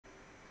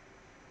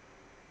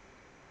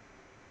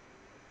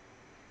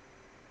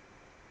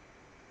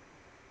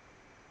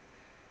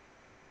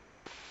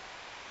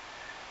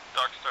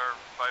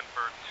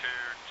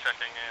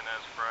Checking in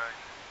as Frag.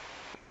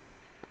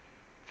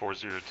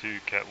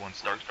 402, Cat 1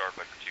 Star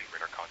Viper 2,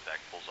 radar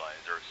contact, bullseye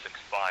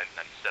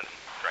 06597,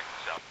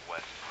 tracking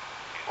southwest.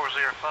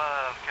 405,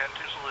 Cat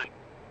 2 salute.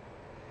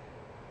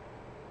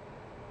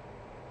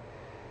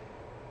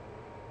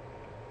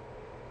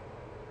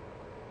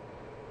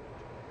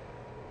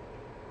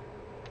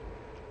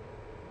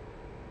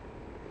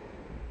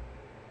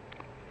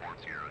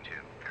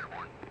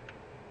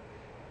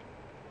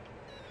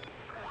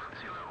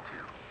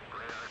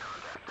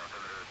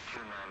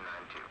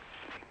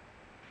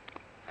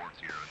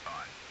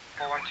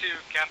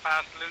 Cat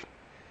 5 salute.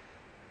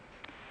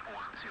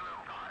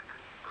 405,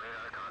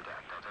 radar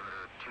contact,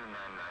 altimeter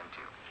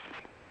 2992.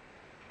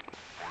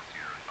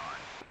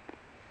 405.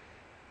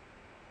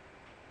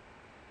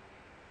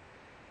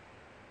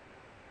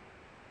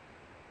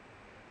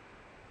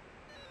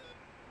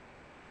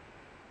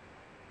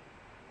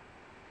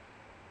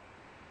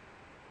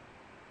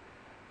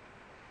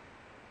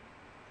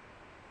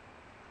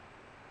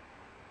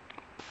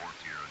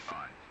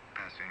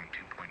 Passing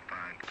 2.5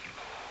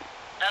 kilo.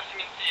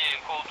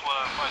 SMC, Cold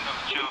 12,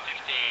 502,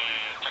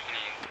 15, checking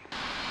in.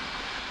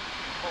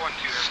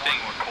 412, Sting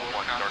 1, Cold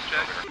 1, Star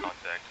radar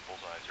contact,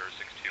 bullseye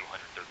 062,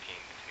 113,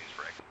 continues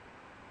for exit.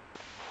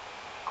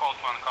 Cold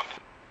 1,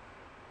 copy.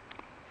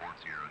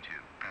 402,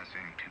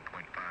 passing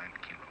 2.5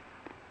 kilo.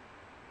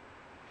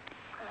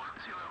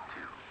 402,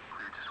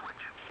 clear to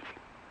switch.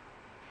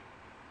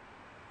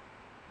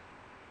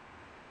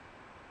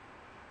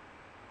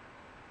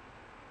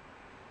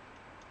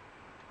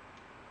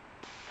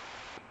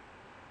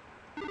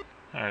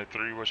 Alright,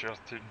 3, what's your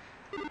altitude?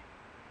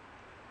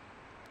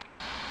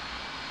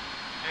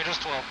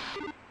 Just 12.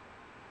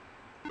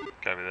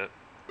 Copy that.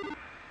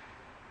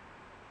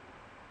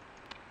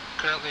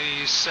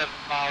 Currently 7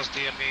 miles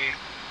DME.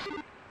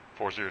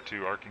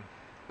 402, arcing.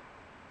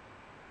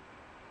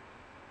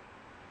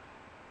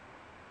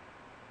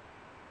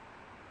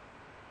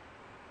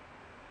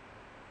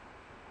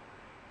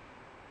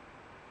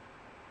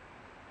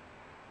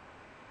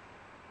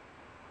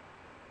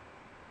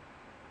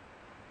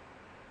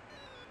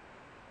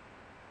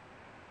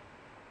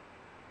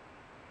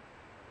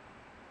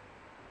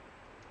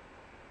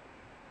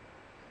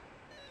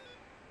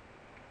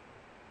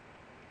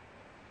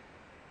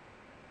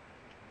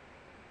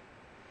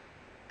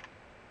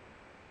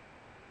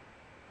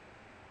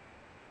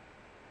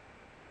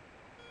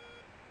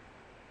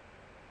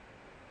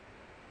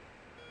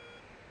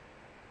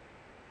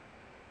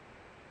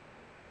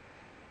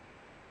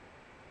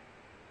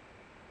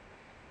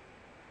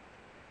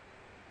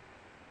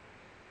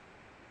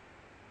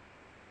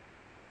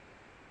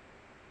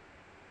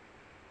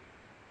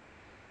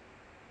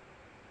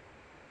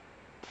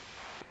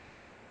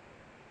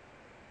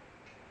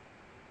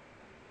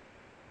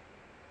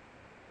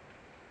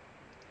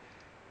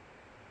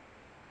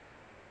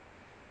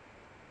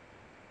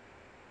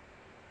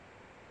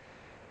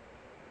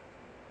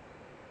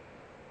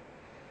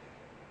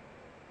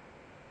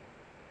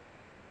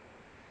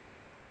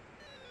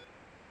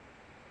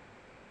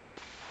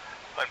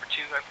 Viper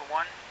 2, Viper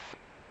 1.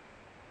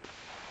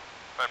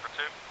 Viper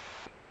 2.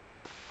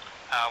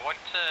 What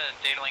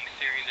data link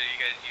series are you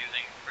guys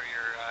using for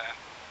your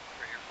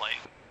flight?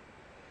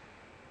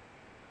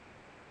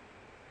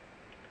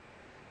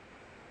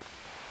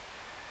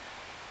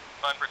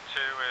 Viper 2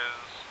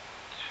 is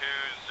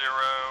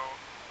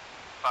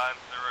 20500,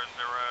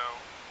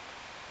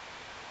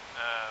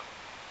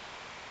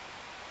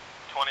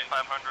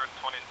 2500,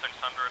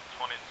 2600,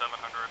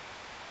 2700.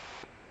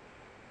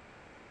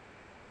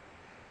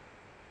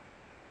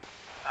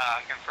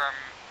 Confirm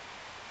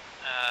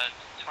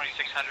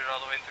 2600 all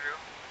the way through,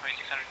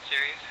 2600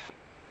 series.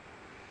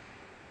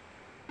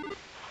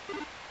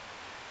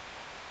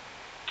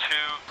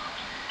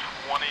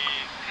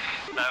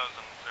 20,000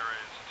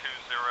 series,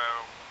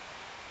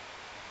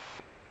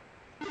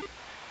 20.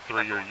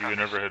 3, are you in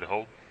overhead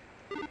hold?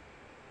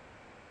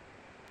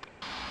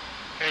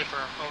 Okay,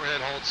 firm.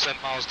 Overhead hold 7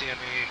 miles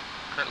DME.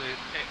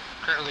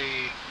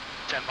 Currently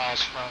 10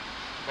 miles from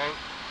the boat.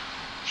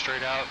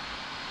 Straight out,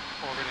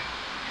 orbiting.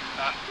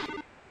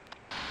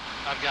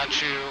 I've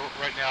got you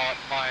right now at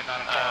mine,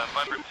 not a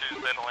Viper 2's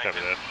data link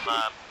is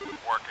not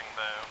working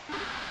though.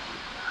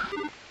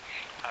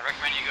 I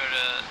recommend you go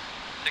to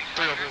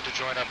 600 to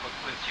join up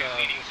with two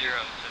leading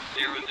zeros, so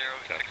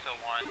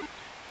 00601,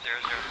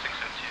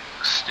 00602.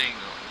 Sting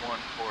 1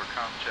 for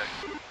comm check.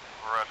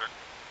 Roger.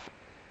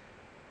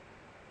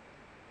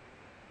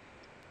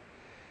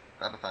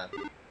 Grab a 5.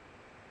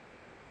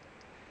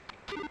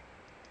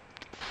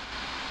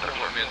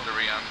 Deployment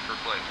 3 on for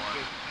flight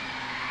 1.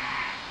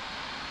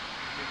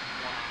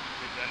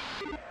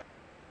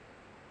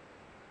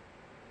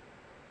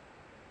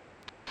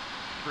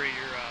 For your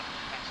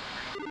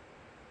passenger.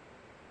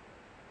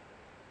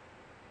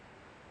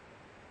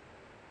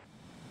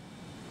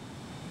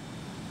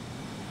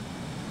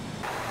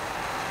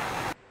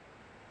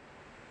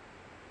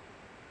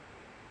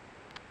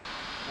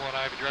 one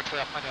Ivy directly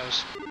off my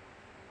nose.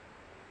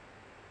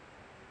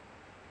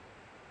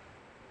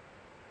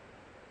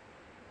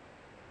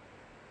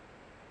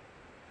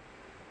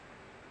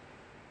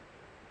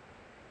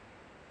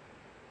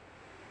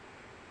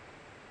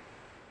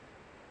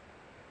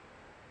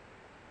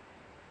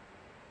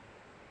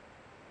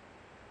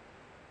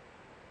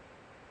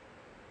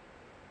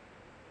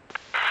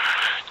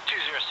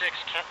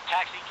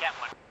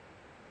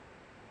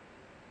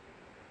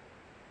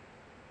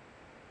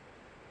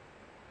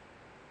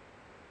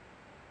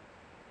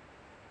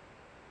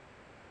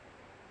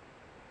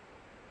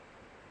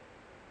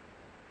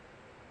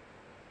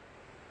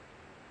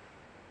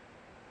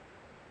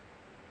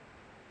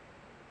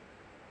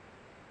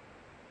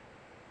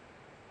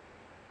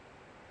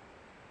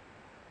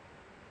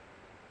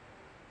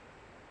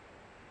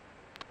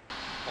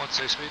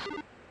 say speed.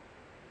 SNC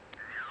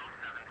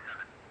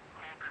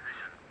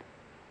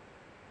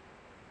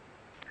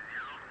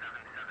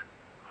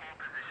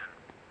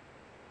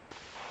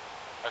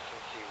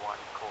 1,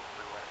 Colt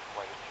 3 went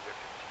flight of 2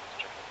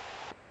 checking.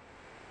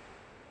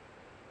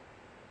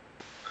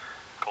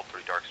 Colt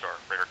 3 Dark Star,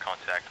 radar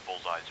contact,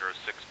 bullseye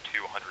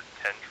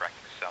 06210,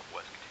 tracking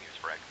southwest, continuous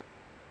frag.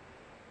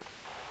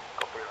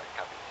 Colt 3 right,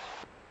 copies.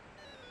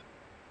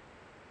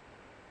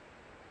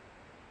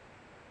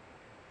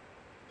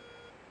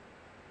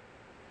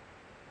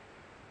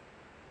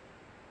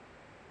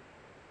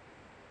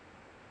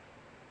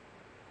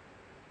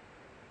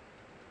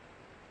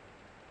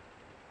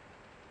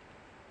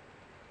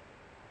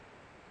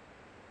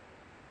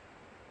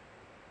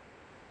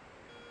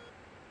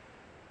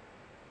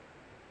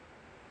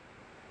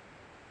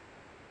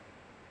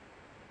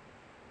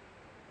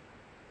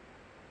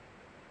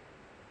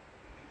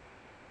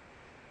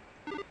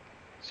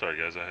 Sorry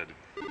guys, I had to...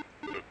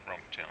 Oh, wrong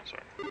channel,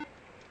 sorry.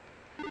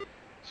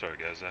 Sorry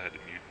guys, I had to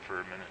mute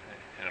for a minute.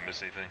 Did I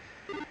miss anything?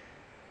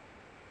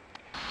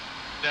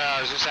 No,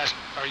 I was just asking,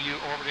 are you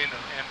orbiting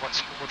and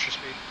what's your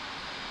speed?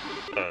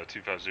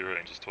 250,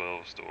 Angels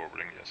 12, still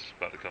orbiting, yes.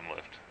 About to come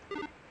left.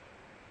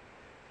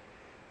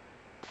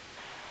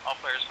 All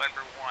players Viper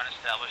 1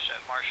 established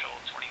at Marshall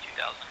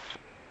 22,000.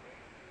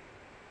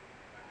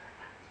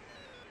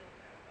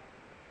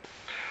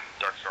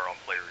 Dark Star,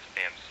 all players,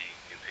 AMC,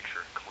 new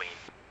picture, clean.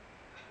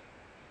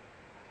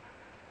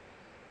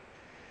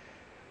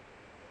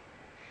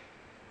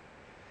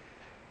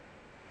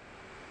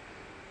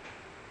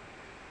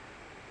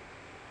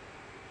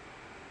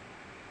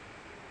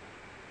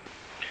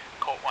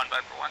 Colt 1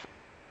 Viper 1.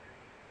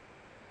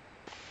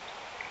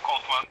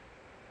 Colt 1.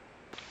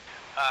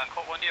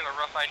 Colt 1, do you have a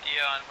rough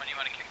idea on when you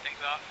want to kick things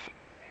off?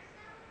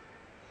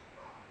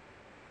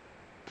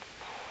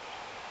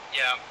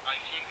 Yeah, I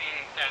think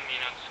in 10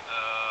 minutes,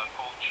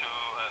 Colt 3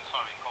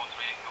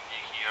 will be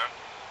here.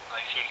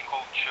 I think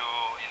Colt 2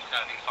 is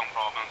having some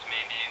problems,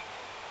 maybe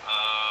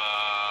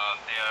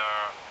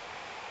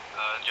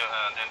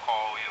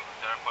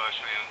their push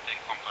will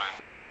take some time.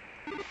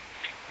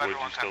 Would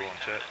you still on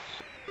chat?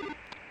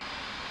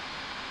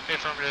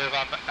 Affirmative,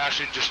 I'm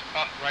actually just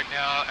up right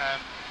now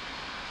and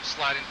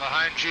sliding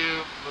behind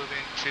you,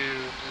 moving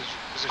to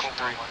position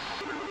 3.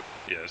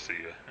 Yeah, I see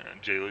you.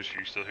 J-Lush, are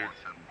you still here?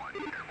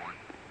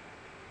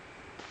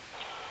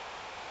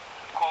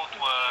 Colt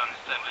 1,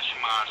 establish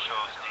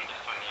Marshall, stage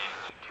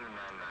 28.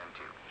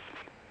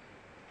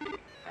 2992.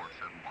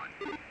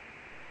 471.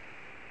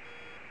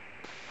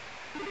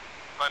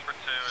 Viper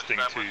 2,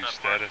 Sting 2 establish at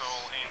status.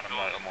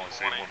 Marshall, I'm only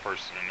seeing one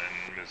person and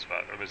then Ms.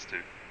 5, or Ms.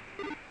 2.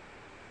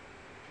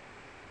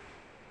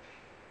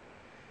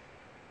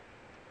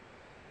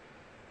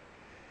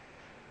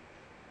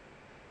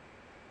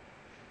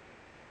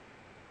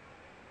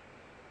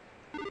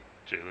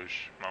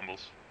 J-Lush,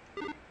 mumbles.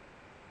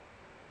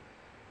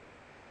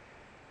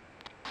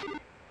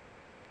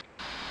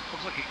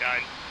 Looks like he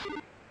died.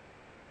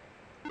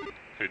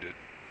 Who did?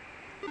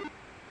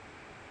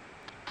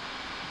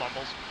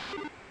 Bumbles.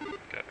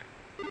 Copy.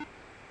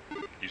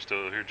 You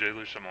still here,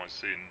 J-Lush? I'm only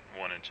seeing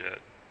one in chat.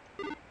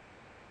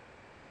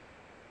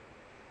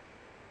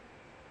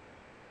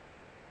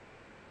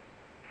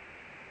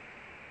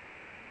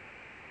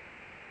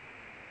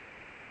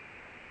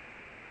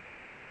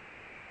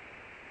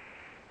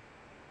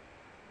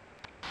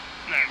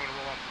 Nah, I'm gonna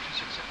roll off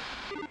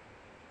 267.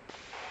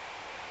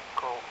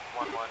 Colt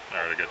 1-1.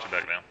 Alright, I got you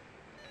back now.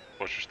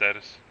 What's your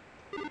status?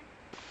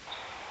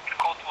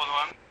 Colt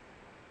 1-1.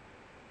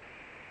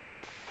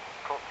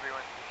 Colt 3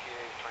 went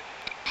DCA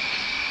 26.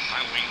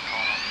 My wing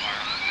call on fire.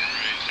 We're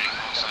ready to take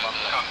off.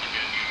 Copy,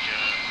 good.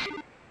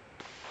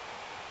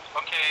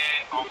 Okay,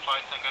 all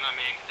flights are gonna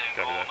make the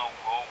Copy go that. no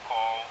go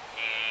call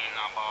in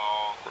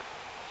about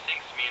 6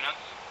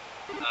 minutes.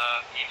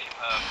 If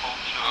Colt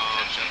 2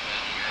 just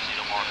needs a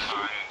little more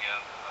time,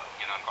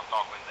 you know,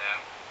 talk with them.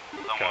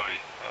 Don't Copy. worry.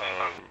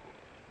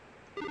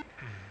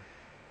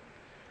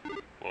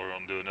 Well, we're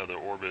gonna do another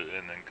orbit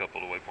and then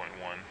couple to waypoint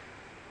 1.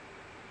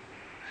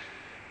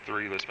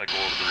 3, let's make the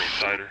orbit a little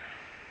tighter.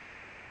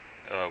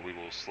 We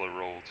will slow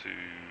roll to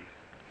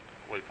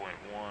waypoint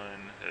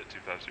 1 at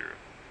 250.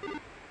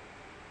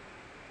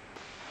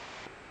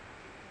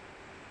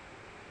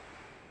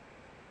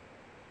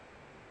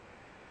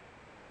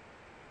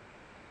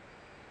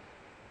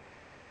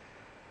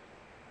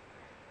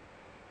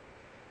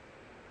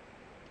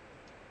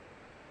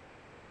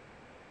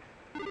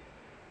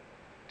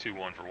 Two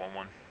one for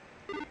 1-1.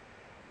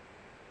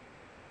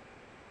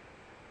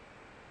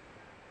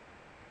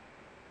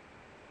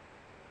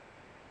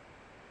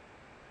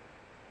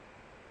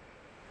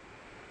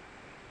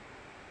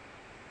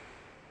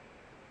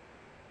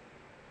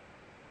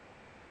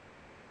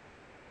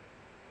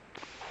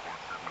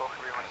 Colt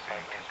 3 went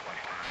 5 minutes.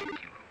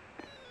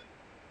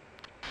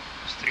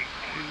 Sting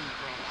 2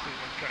 from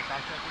Cleveland, try to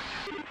contact me.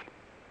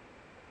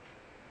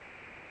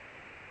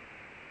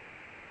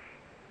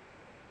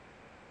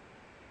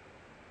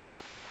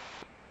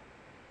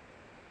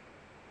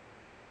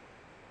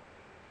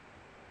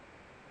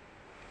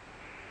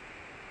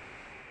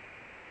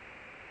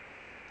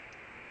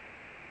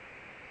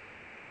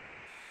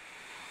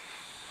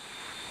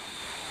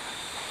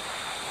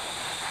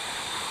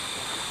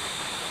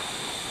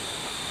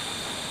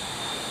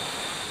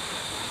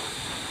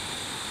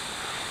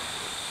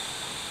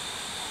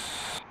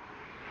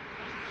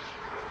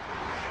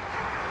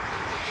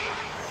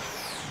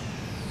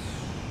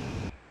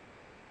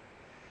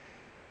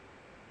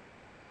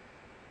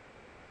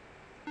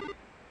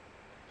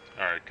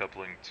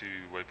 coupling to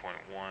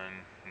waypoint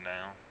 1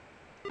 now.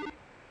 3.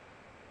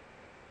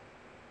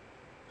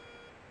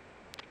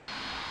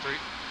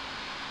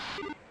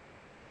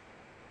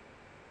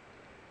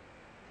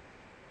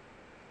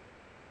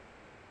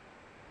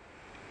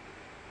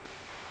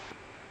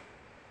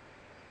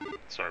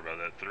 Sorry about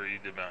that, 3.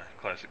 Did my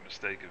classic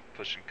mistake of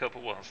pushing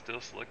couple while still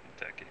selecting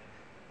tech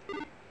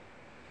in.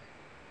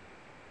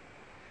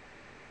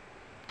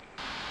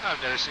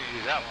 I've never seen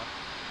you do that one.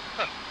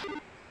 Huh.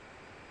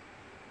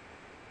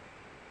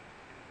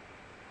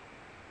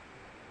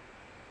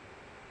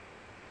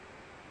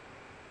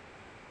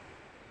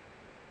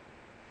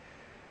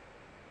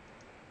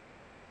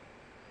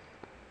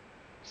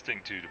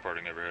 Sting 2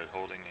 departing overhead,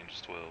 holding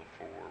Angels 12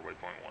 for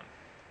waypoint 1.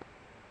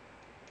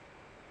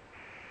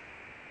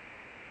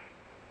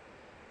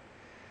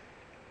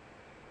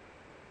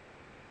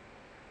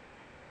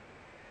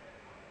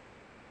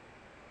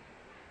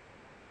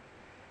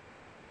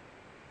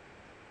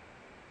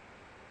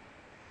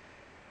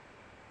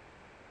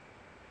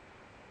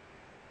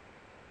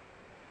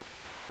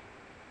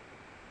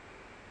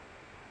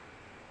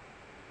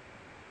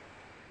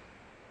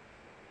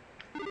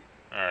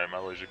 Alright, my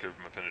laser code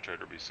for my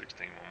penetrator will be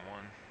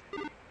 1611.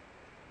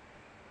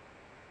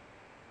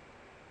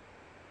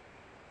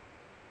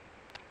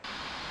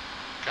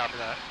 Copy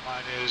that.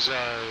 Mine is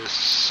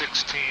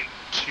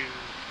 16-2-3,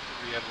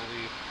 I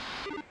believe.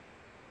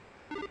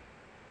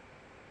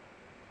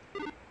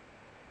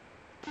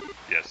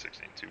 Yeah,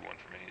 1621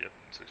 for me. Yep,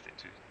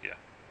 16-2. Yeah.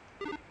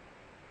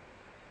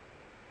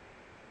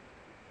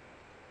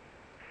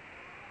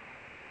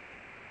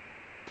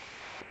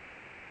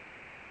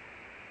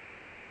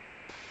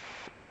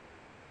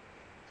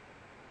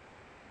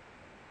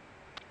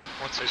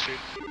 Once I shoot.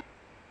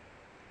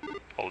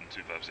 Holding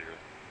 250.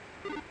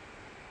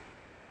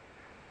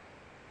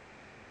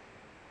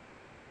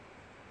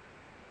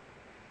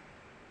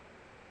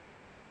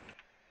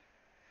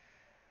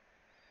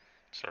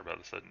 Sorry about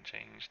the sudden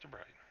change to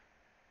bright.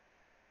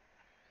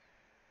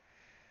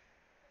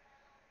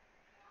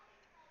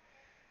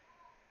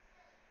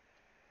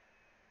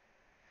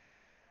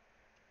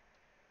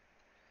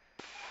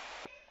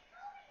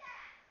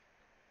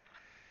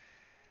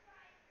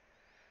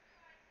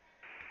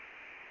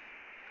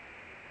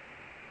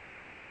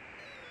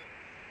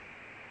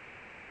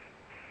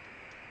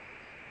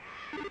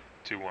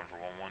 Two one for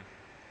 1-1.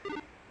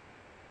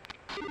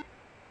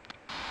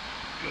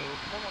 Go.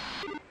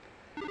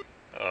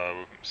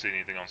 See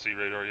anything on sea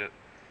radar yet?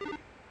 Negative.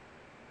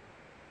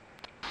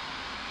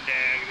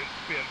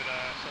 We have it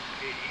set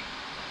to 80.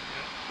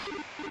 Yeah.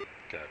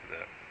 Copy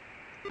that.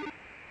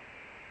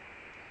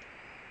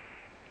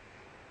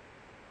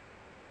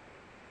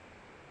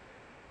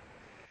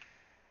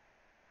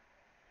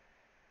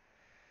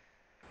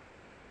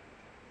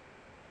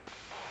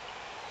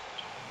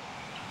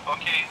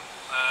 Okay,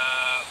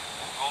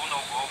 go no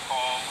go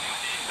call will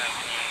be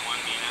happening in 1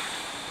 minute.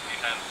 We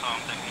have some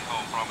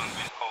technical problems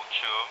with code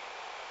 2.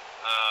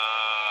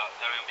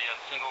 There will be a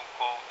single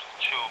code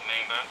 2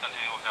 member that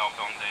will help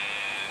on the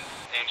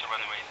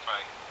anti-runway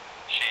strike.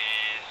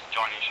 She's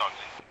joining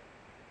shortly.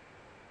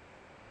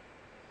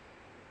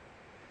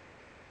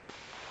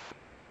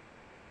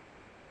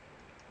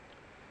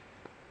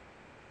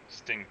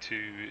 Sting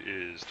 2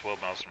 is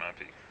 12 miles from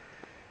IP.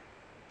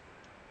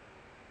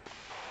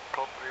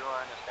 Code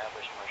 3-1,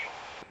 established Marshal.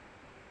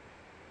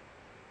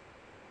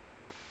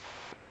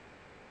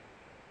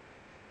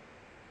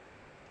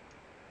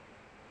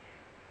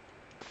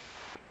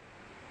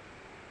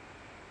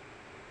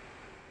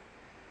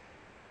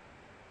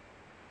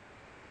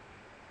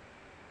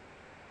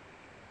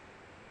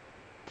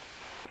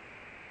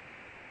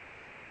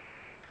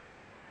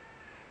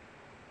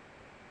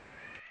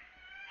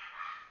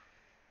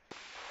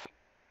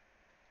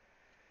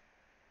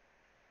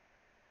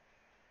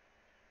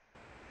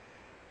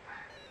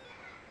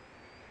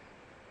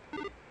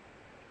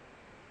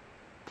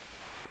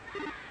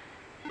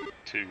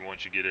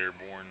 Once you get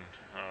airborne,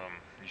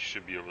 you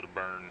should be able to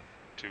burn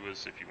to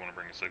us. If you want to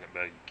bring a second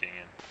bag, you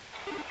can.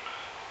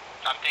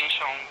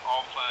 Attention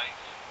all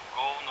flights.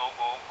 Go no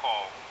go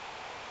call.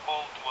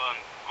 Code 1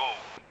 go.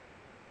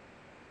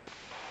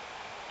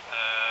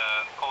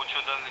 Code 2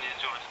 doesn't need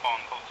to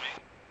respond. Code 3.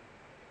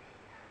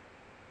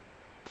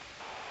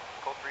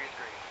 Code 3 is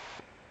green.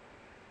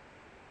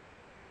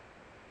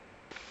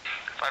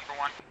 Viper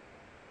 1.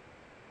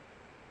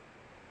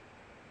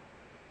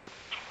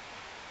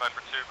 Viper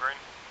 2 green.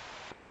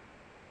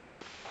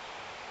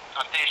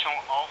 Attention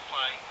all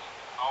flights.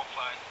 All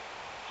flights.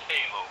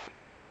 Stay low.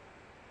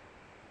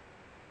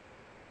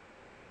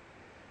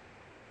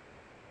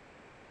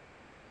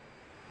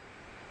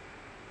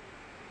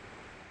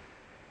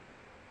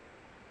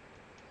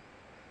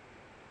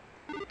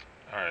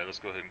 Alright, let's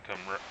go ahead and come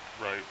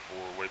right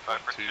for waypoint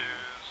Viper 2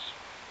 2's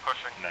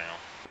pushing. now.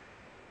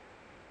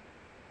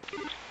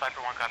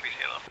 Viper 1 copies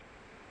Halo.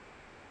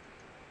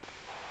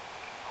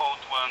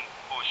 Code 1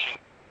 pushing.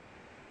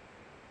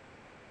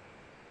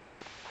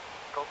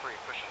 Code 3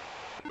 pushing.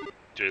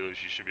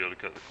 J-Lewis, you should be able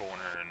to cut the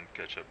corner and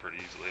catch up pretty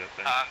easily up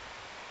there.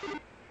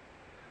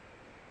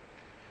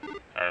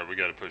 Alright, we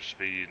gotta push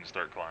speed and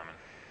start climbing.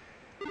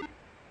 3.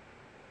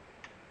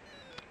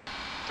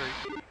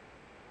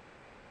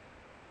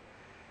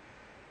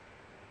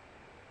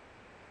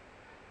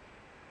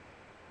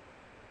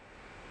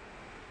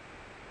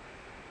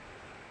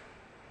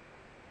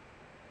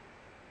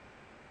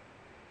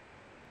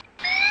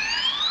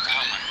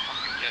 God, my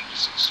fucking jet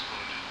just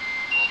exploded.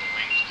 All the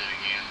wings did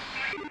again.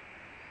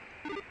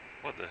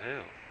 What the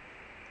hell?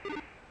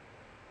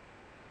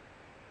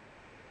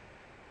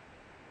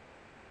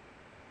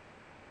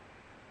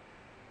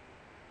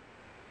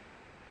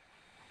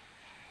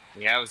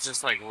 Yeah, it was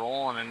just like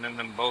rolling, and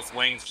then both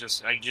wings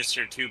just, I just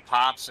hear 2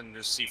 pops and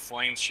just see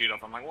flames shoot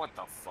up. I'm like, what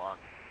the fuck?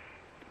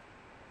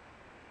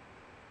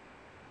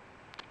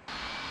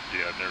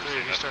 Yeah, I've never 3, seen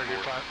have you that started your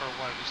before. climb, or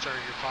 1, have you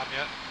started your climb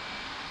yet?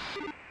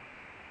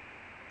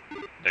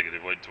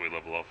 Negative, wait until we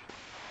level off.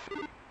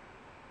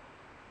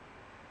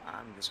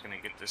 I'm just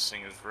gonna get this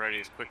thing as ready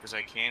as quick as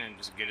I can and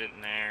just get it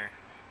in there.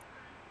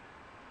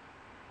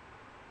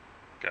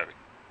 Copy.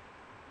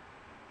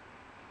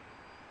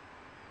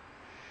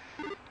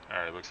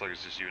 Alright, looks like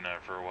it's just you and I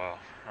for a while.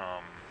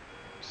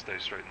 Stay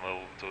straight and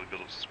level until we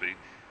build up some speed.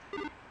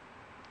 3,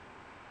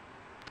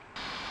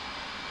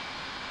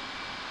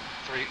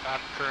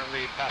 I'm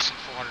currently passing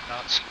 400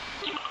 knots.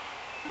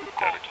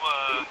 Copy.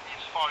 Cold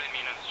is 40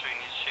 minutes to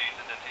initiate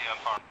the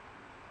TFR.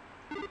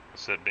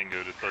 Set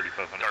bingo to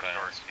 3,500 Dark Star,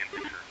 pounds. new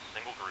picture.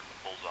 Single group,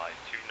 bullseye,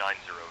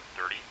 290,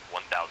 30,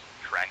 1000.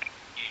 Track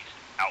east,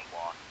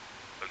 outlaw,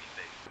 bogey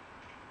space.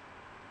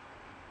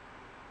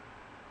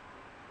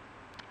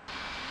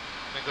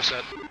 Bingo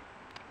set.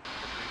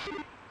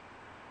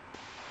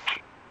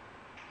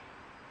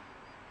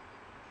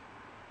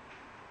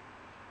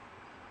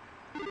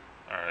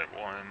 Alright,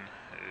 1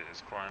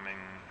 is climbing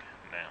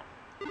now.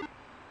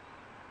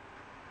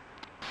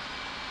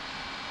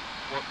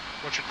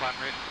 What's your climb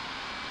rate?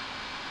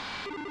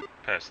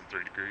 Passing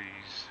 3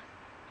 degrees.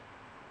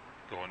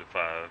 Going to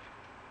 5.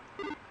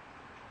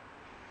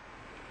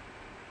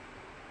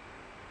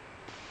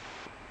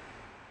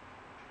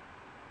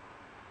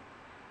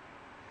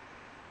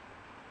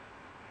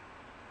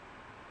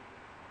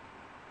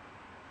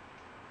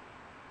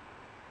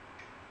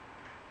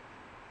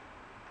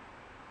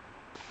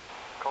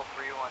 Cold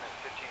 3-1 at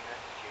 15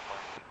 minutes to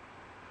TFR.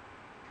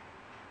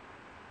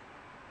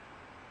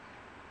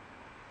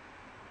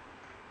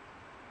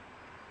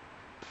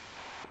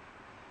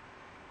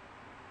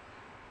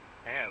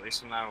 Hey, at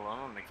least I'm not alone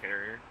on the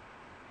carrier.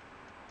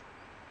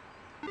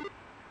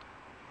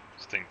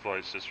 Sting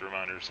flights, just a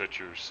reminder, set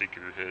your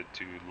seeker head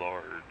to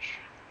large.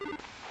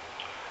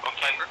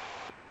 Okay.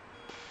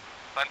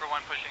 Viper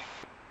 1 pushing.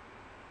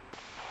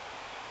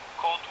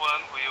 Cold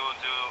 1, we will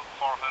do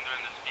 400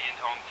 speed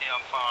on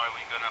TFR.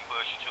 We're gonna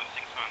push to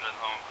 600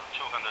 on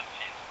 200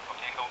 feet.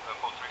 Okay, Cold 3.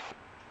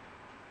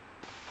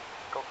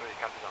 Cold 3,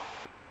 copy zone.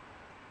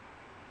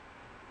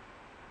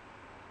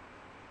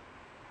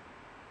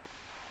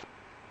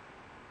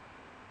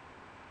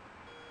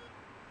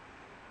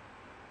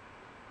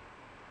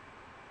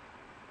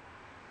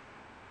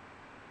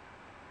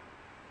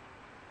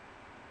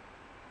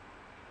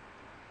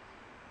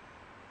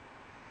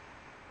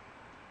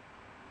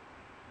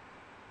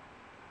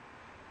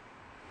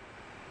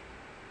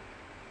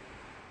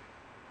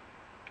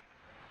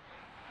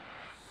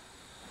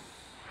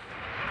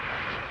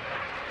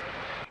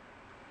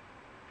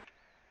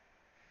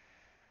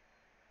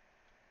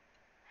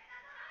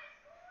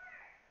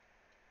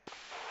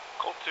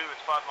 Cold 2,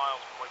 it's 5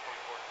 miles from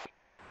waypoint 4.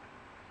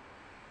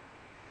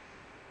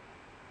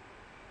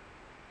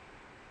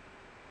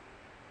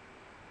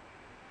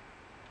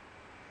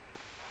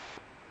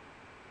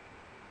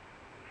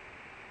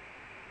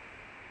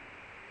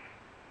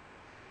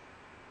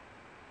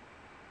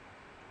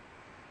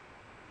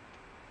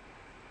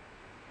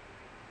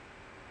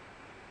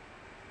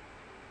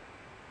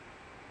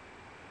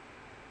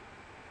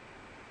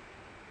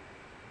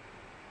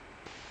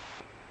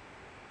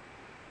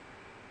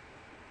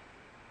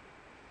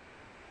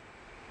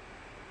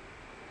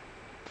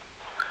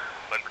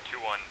 Viper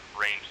 2-1,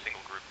 range,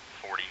 single group,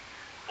 40,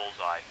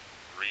 bullseye,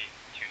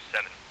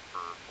 327 for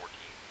 14,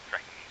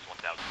 tracking east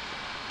 1000.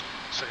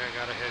 Looks like I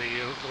got ahead of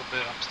you a little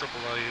bit. I'm still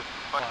below you.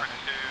 Viper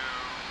Climbing.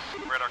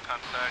 2, radar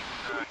contact,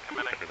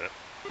 committing. Copy that.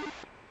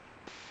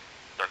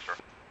 Dark Star.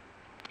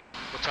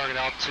 What target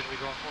altitude are we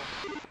going for?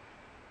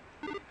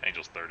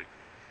 Angels 30.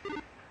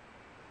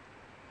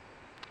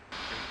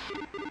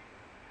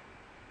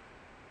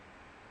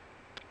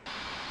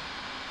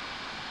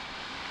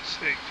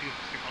 Sig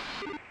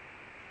 261.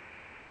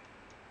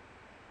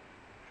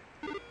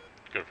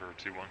 Go for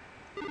 2-1.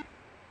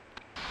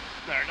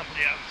 There, nothing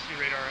yet. See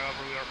radar,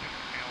 however, we are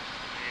picking mails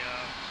from the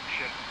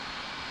ship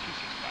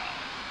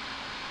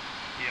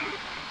 265. Yeah.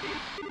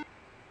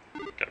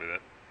 Copy that.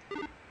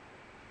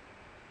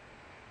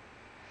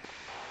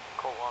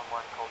 Cold 1-1,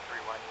 Cold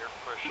 3-1, you're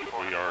pushed.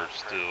 We are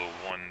still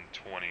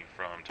 120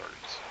 from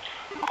targets.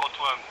 Cold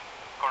 1,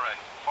 correct.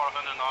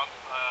 400 knots,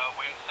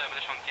 wind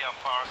establish on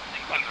TFR,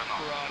 600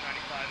 For knots.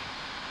 95.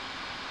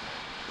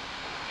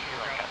 Should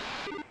work out.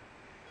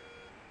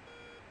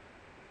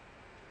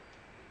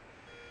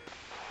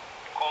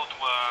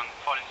 1,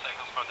 40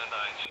 seconds for the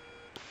dive.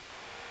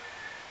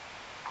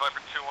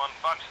 Viper 2-1,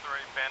 Fox 3,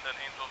 Bandit,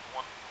 Angels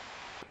 1.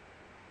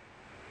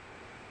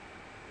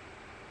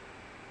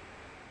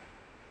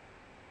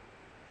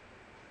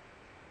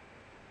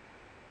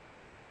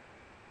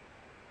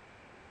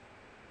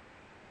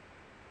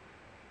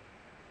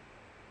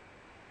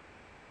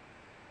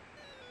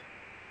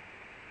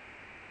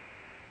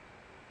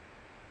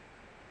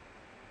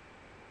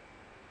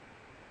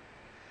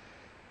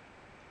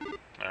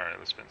 Alright,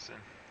 let's fence in.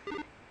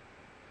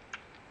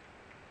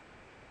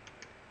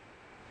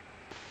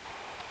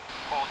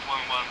 Colt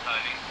 1-1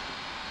 diving.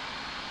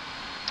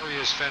 3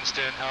 is fenced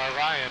in, however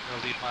I am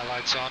going to leave my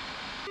lights on.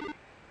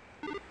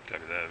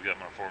 Copy that, I've got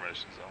my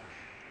formations on.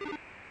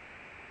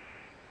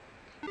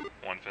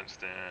 1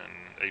 fenced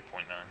in,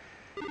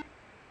 8.9.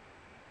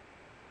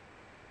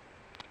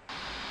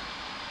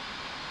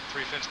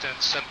 3 fenced in,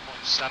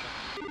 7.7.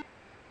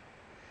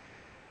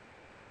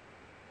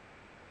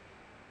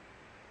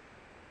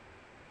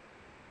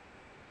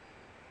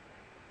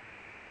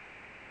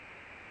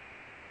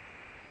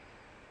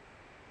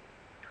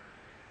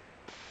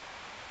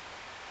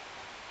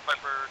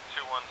 Viper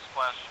 2-1,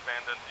 Splash,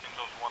 Bandit,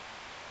 Angels 1.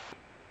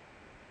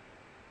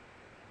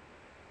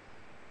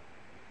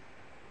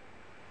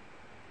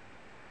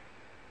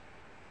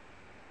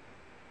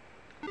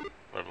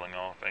 Leveling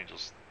off,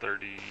 Angels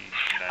 39.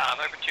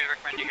 Viper 2,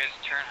 recommend you guys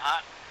turn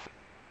hot.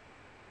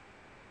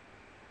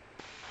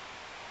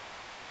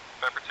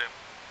 Viper 2.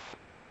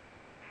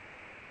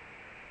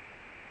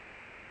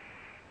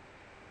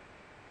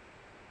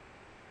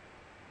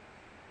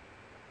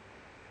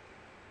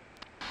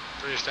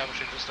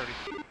 Establishing just 30.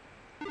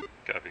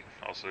 Copy.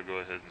 Also go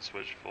ahead and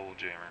switch full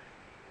jammer.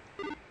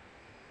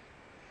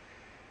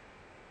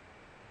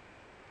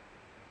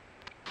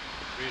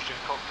 Region.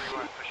 Colt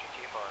 3-1, pushing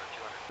T-bar,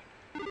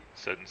 200.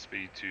 Setting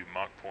speed to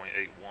Mach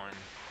 .81.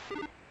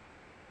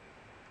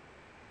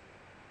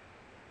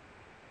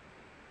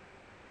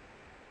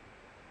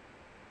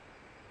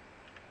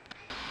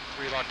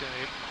 3 locked in,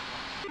 8.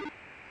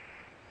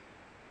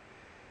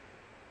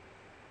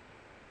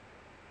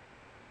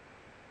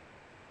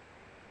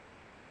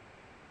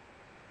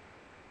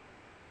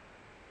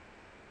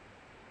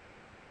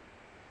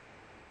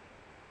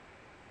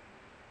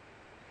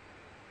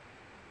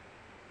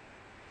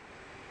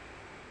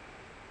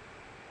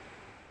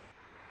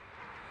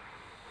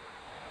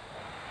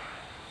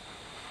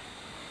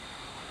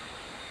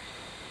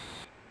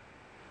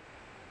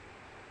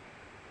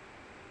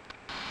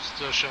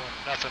 Still showing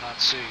nothing on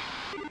C.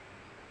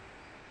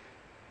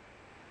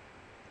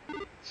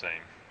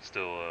 Same.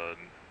 Still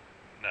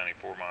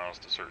 94 miles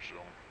to search zone.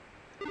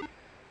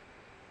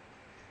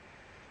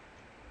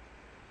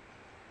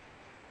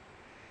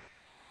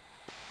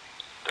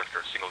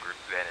 Dr. Single group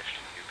vanished.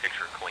 New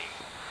picture clean.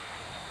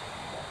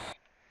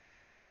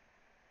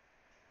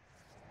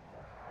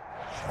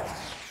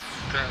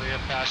 Currently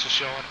impasse is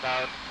showing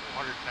about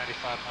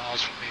 195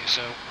 miles from me,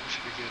 so we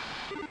should be good.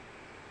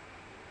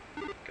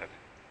 Copy.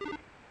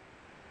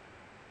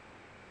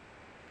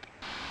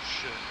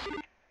 Should.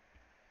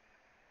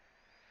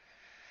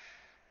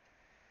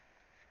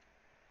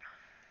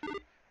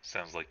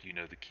 Sounds like you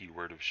know the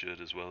keyword of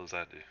should as well as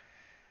I do.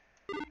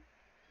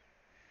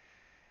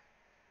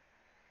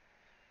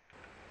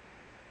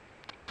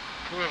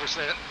 Whoever's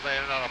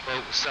landing on a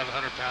boat with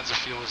 700 pounds of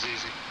fuel is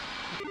easy.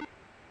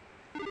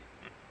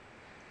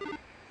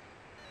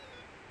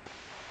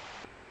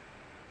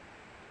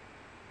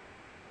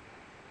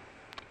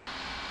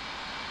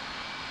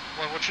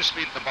 What's your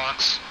speed in the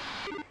box?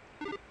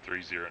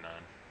 309.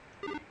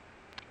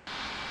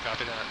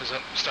 Copy that.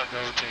 I'm starting to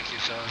overtake you,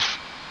 so I was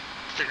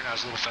figuring I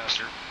was a little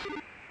faster.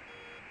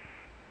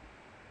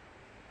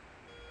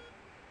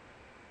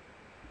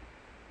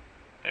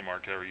 Hey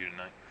Mark, how are you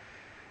tonight?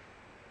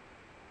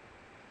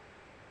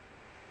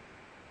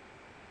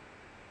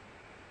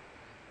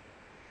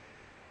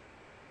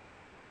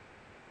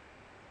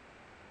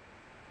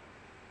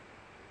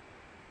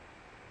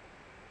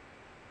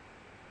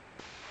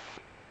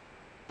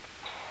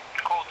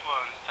 Colt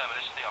 1,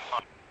 establish the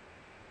offense.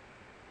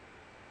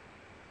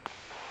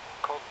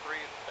 Colt 3,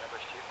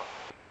 establish T-bar.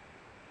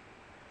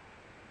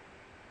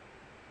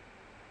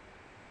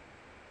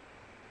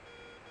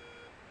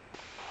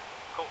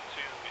 Colt 2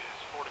 is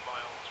 40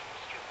 miles from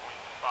steer point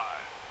 5.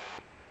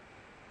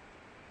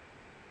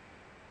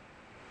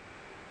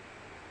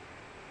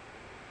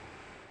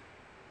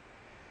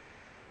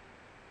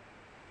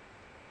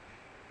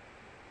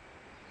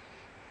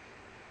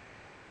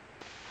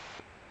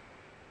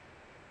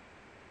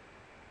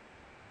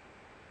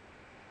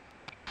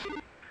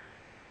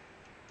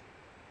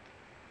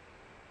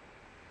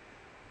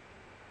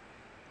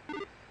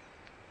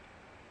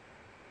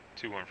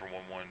 Two 1 from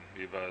 1-1.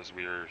 Be advised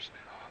we are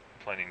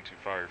planning to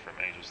fire from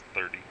Angels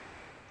 30.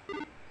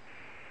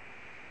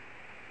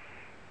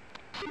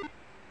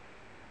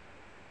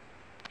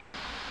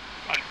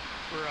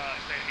 We're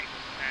saying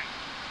Angels 10.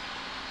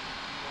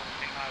 You want to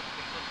say hi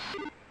with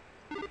them?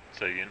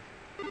 Say again.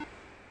 We're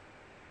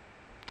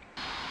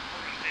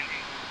going to say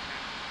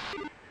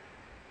Angels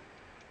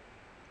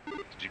 10.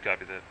 Did you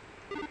copy that?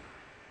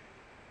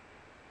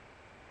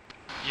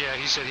 Yeah,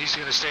 he said he's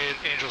gonna stay at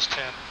Angels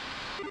 10.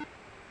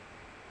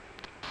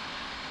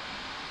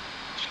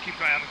 Just keep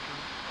an eye on the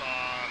group,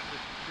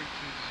 with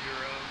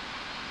 320.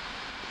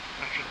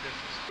 Not sure the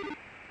distance.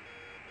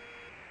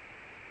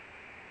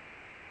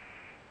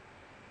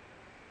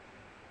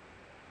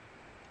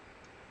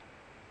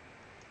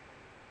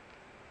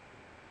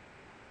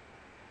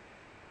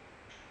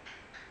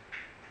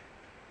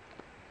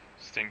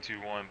 Sting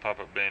 2-1,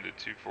 pop-up bandit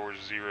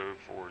 240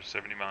 for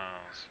 70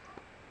 miles.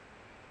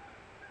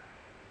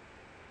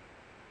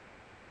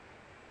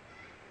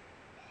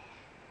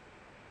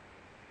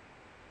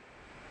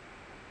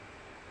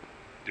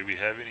 Do we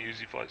have any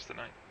Uzi flights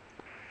tonight?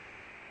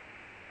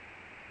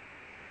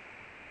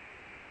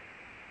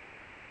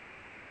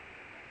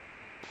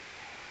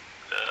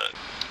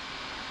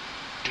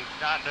 Do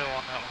not know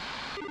on that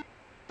one.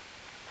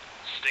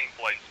 Sting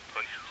flights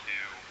push to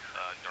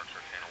Dark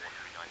Star Channel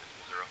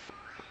 139.0.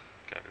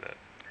 Copy that.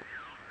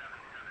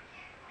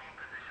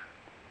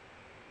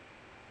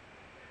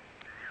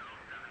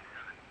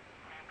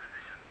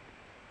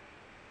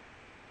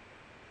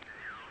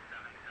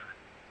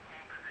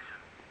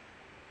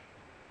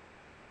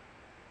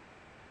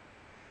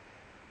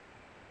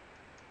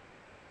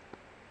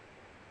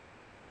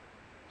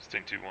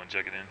 Sting 2-1,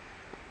 check it in.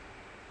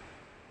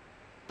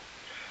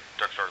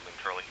 Dark Star Link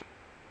Charlie.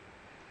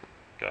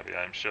 Copy,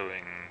 I'm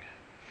showing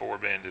 4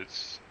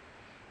 bandits,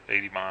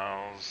 80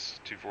 miles,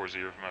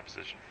 240 for my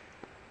position.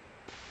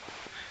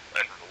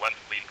 And from the left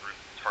lead group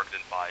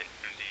targeted by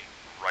Uzi,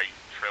 right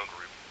trail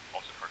group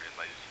also targeted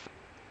by Uzi.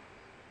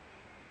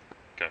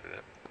 Copy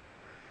that.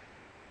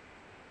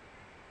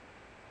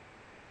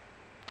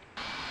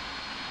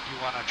 You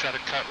want to try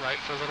to cut right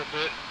for a little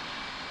bit?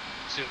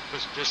 See if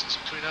there's some distance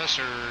between us,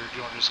 or do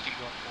you want to just keep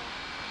going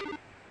forward?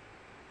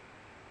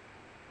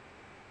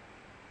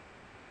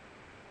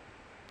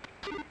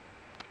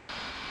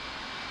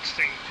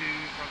 Sting 2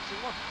 from Sting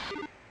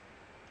 1.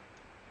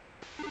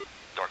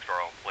 Dark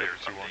Star, all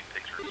players, 2-1. update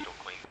picture is still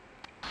clean.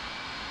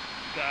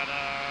 Got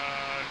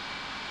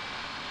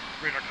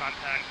radar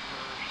contact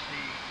for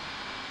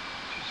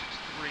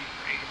C263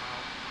 for 80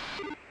 miles.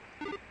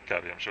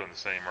 Copy, I'm showing the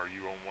same. Are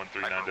you on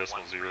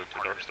 139.0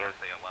 for Dark Star?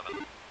 Say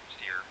 11,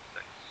 steer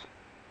 6.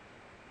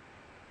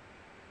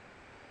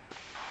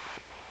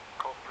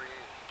 Cold breeze,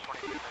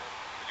 22 minutes.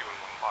 We're doing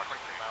 1 23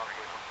 miles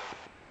away from the...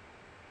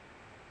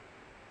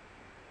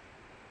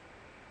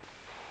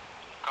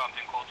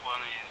 Copy, Colt 1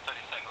 is 30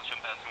 seconds,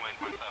 should pass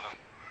waypoint 7.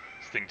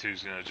 Sting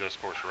 2's gonna adjust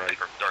course right.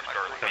 Dark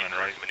Star Coming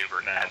right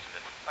maneuver now.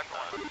 azimuth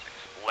 6.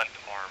 Left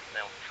arm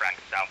now track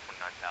south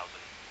 29,000.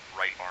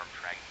 Right arm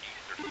track east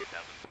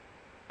 32,000.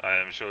 I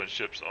am showing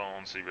ships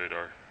on sea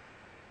radar.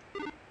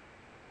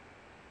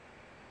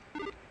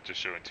 Just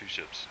showing 2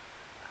 ships.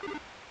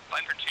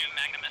 Viper 2,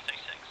 Magnum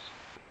SA6.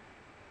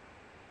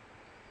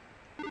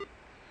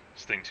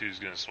 Sting 2 is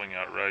going to swing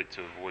out right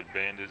to avoid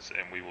bandits,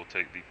 and we will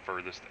take the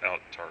furthest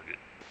out target.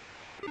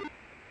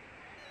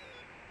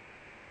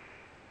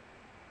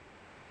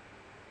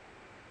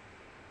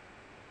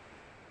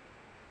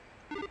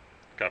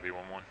 Copy 1-1.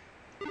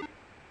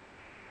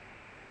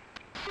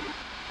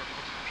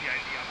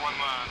 PID on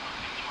 1-1,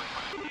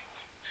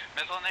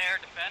 Missile in the air,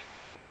 defend.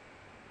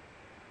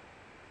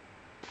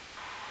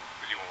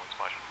 Uzi 1-1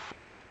 splash.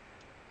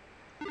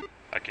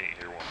 I can't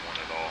hear 1-1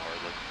 at all,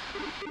 hardly.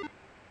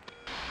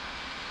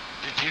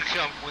 Did you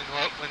come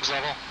wings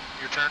level?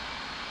 Your turn?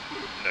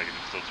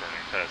 Negative, still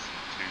turning, passing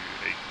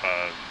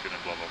 285, gonna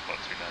blah blah blah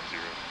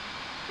 290.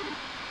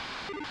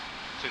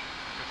 Two.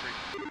 Go free.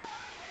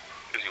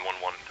 Uzi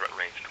 1-1, threat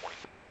range 20.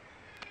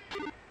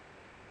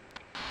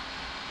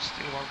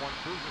 Sting 1-1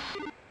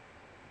 cruiser.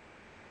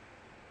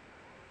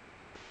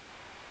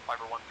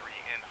 Viper 1-3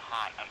 in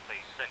hot,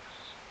 SA6.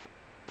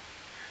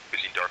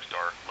 Uzi Dark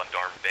Star, left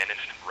arm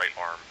vanished, right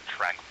arm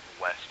track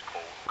west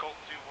cold. Colt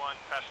 2-1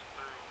 passing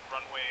through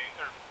runway,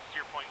 or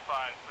steer point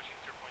 5, pushing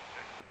steer point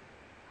 6.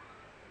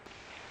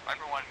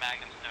 Viper 1,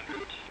 Magnum stone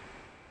drift.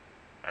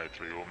 Alright,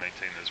 3, we'll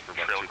maintain this for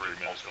about Trail 2 or 3 group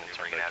minutes, also then we'll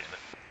turn maneuvering back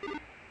azimuth.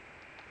 in.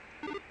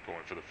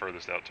 Going for the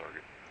furthest out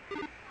target.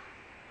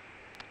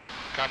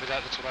 Copy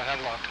that, that's what I have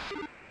locked.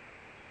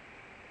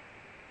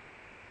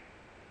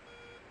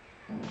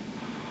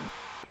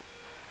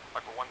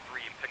 Viper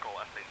 1-3 pickle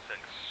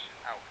SA6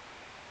 out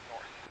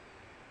north.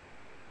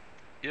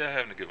 Yeah,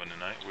 having a good one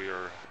tonight. We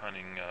are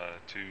hunting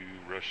 2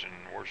 Russian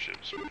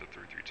warships with the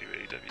 332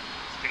 AEW.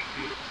 Sting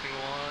 2, Sting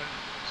 1.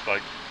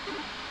 Spike,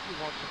 We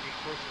want to be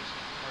closest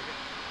target.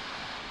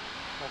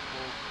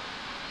 Multiple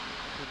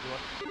to the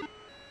left.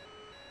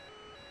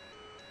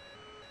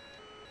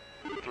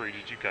 3,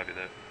 did you copy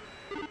that?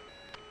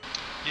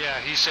 Yeah,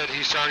 he said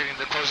he's targeting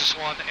the closest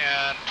one,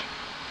 and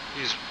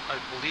he's, I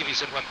believe he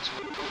said weapons.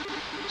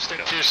 Sting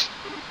Yeah. 2,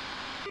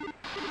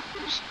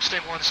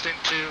 Sting 1, Sting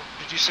 2,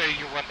 did you say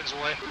your weapons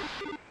away?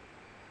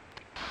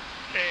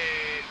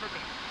 Hey,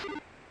 perfect.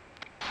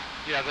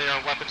 Yeah, they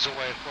are weapons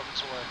away,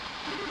 weapons away.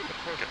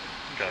 Okay.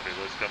 Copy,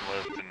 let's come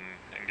left and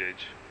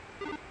engage.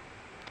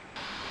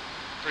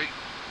 3,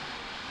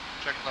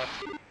 check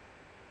left.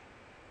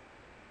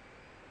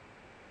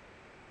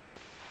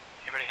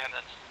 Anybody have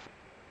that?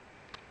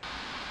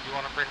 You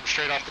want to bring them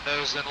straight off the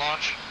nose, then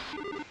launch?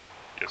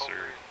 Yes, Cold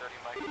sir. 30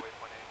 Mike,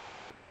 waypoint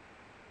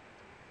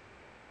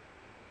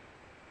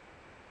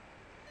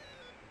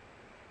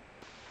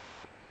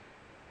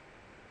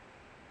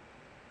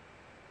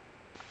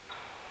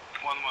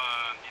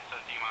 11,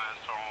 distance D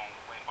miles from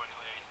waypoint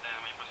 28, then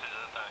we proceed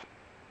to attack.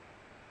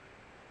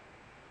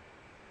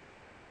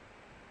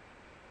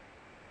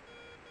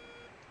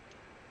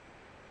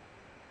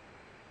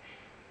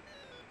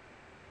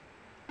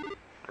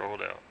 Roll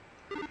it out.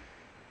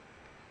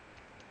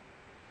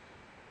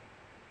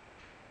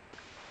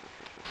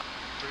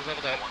 Three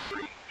leveled out.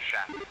 1-3,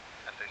 Shack,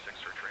 SA6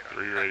 search radar.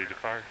 3 ready to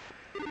fire.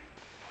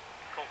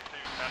 Colt 2,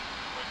 pass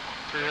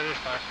waypoint. 3 ready to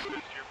fire.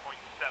 0.7.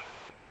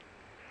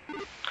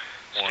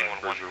 One, Sting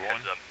 1-1, Bruiser 1.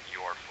 heads up, you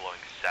are flowing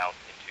south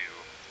into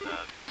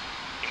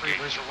Three,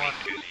 engaged Bruiser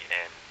between 1. Tuzi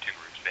and 2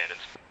 groups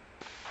bandits.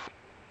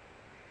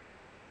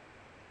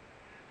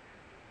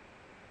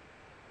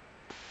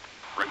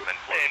 Recommend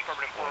Hey, floating.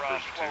 affirmative for One,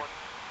 Bruiser 2. flowing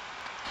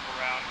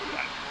around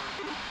platform.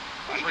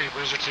 3,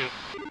 Bruiser 2.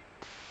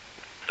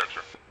 Dark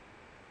sir.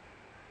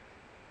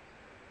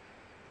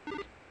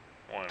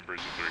 1,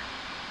 Bruiser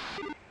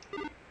 3.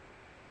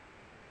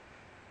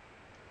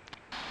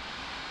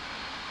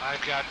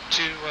 I've got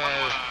 2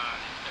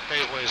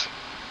 paveways.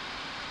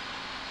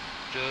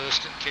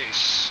 Just in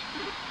case.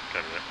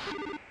 Copy that.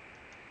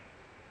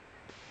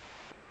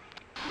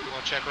 You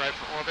want to check right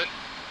for orbit?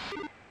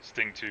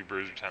 Sting 2,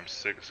 Bruiser times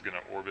 6 is going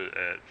to orbit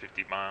at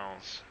 50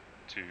 miles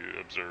to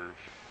observe.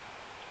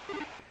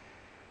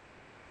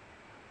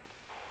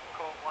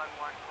 Colt 1-1,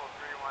 Colt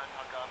 3-1,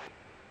 how copy?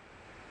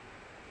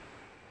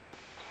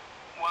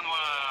 1-1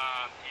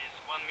 is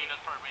 1 minute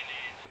for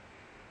release.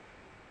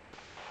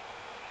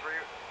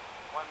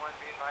 1-1,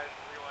 be advised,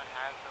 3-1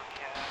 has no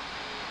canopy.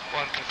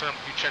 1, confirm.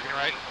 You checking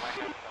right?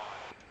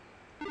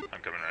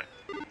 I'm coming right.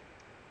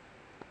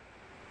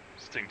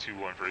 Sting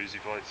 2-1 for easy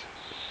flights.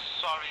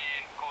 Sorry,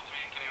 Colt 3,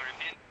 can you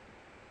repeat?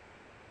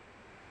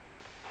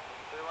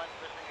 3-1's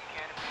missing a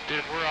canopy.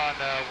 Dude, we're on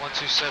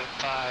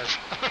 1275.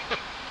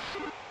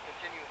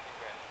 Continuous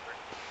egress.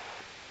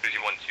 Tuzi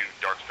 1-2,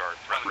 Dark Star,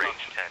 threat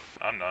range 10.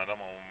 I'm not.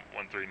 I'm on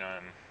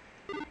 139.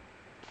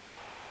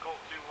 Colt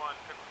 2-1,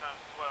 pickle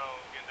times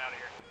 12, getting out of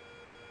here.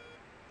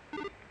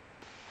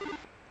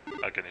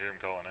 I can hear him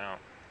calling out.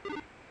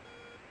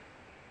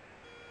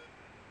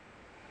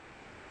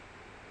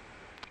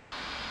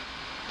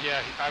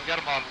 Yeah, I've got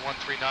him on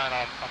 139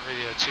 on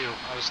radio 2.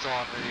 I was still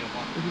on radio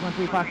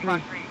 1. 1-3, Fox 3.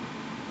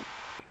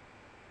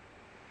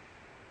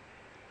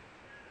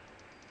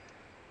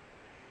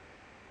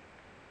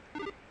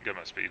 Got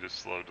my speed is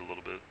slowed a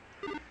little bit.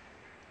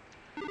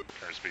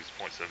 Current speed's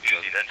 0.77.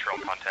 Tuzi, that trail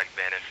contact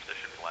vanished. This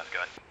should be the last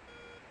guy.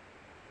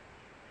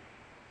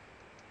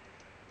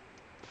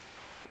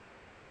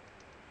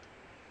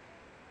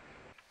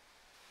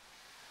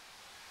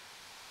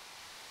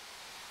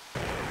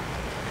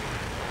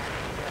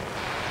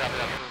 Copy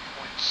that for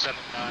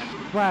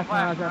 0.79. Flash,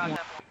 Roger, F1.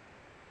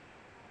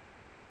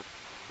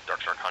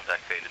 Dark Star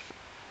contact faded.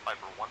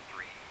 Viper 1-3,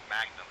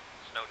 Magnum,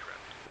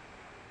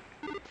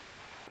 Snowdrift.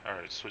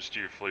 Alright, switch to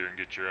your FLIR and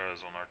get your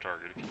eyes on our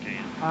target if you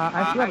can.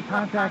 I still have a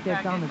contact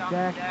that's on the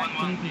deck.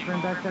 Can you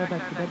confirm back there?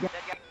 That's the dead guy.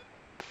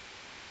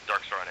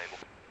 Dark Star unable.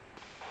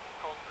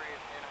 Colt 3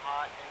 is in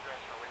hot,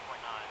 ingress for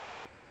waypoint 9.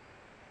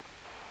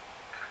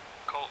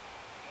 Colt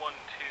 1-2,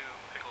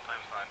 pickle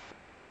times 5.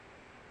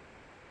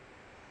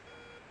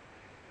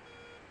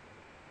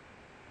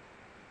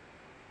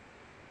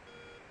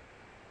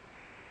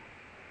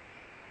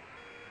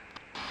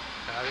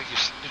 I think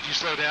did you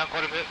slow down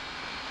quite a bit?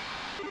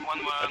 1-1,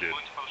 I did.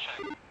 multiple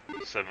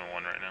check.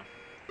 7-1 right now.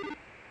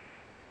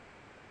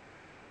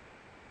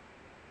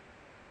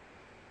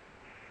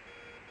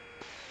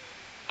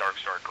 Dark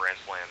Star Grand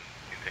Slam,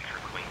 new picture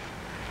clean.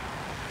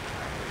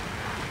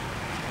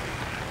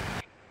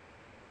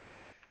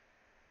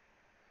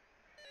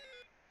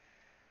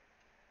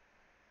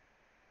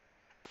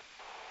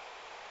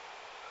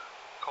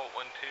 Colt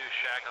 1-2,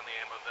 Shack on the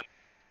ammo then.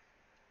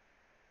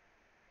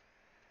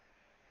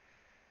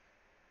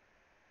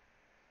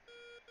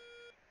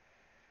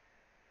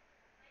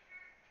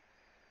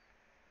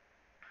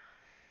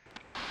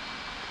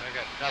 I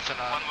got nothing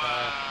on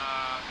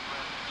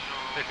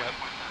pickup.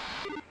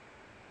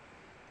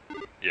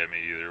 Yeah, me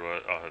either. Well,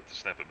 I'll have to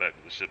snap it back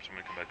to the ships when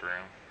we come back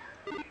around.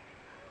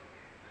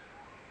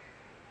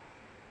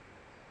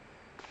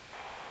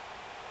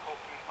 Colt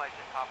 3 flight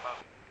should pop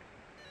up.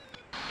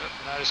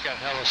 And I just got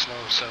hella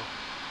slow, so.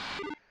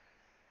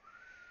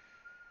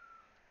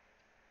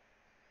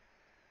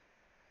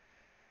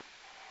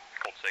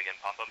 Colt say again,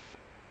 pop up.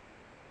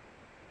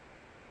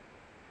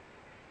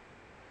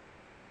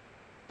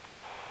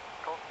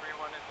 Colt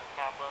 3-1 is in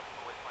pop up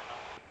for waypoint 9.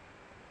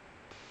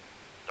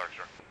 Dark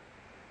Star.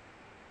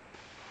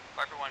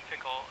 Viper 1,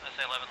 pickle,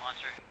 SA-11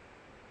 launcher.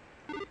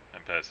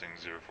 I'm passing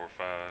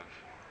 045.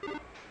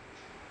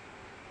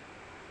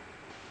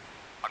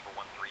 Viper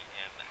 1-3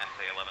 in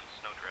SA-11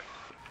 Snowdrift.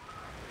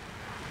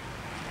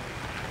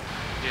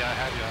 Yeah, I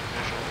have you on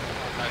visual.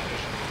 On night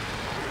vision.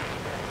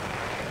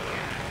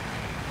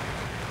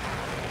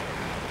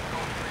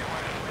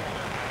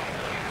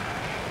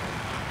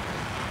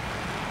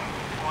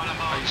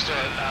 you still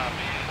at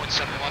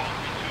 .71?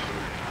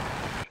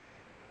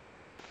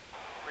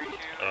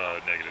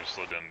 Negative,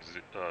 slow down to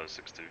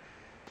 6-2.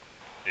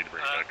 Need to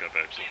bring it back up,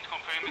 actually. Please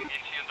confirm if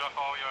you drop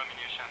all your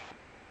ammunition.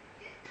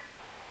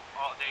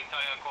 All the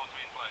entire code 3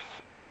 flight.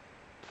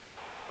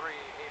 3, 8.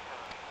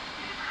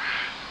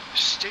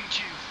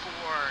 Stage 4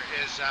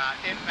 is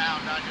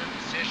inbound on your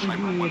position.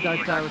 Is our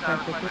star with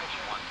that picture?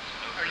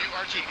 Are you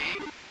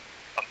RTB?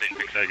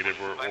 Negative,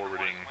 we're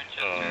orbiting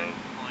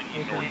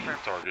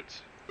north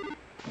targets.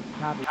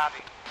 Copy.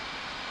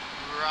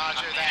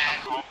 Roger that.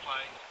 All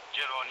flight,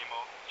 Geronimo,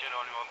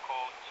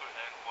 code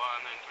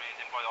 1 and 3,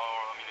 deploy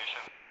all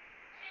ammunition.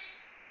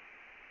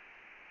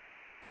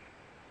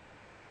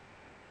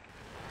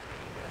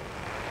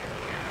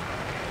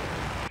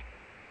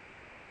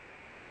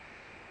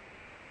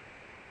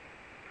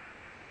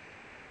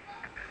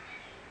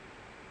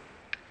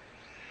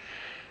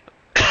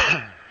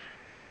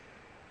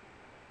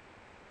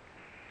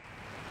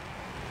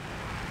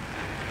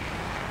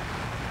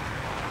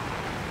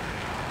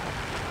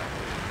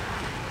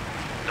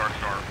 Dark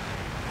Star.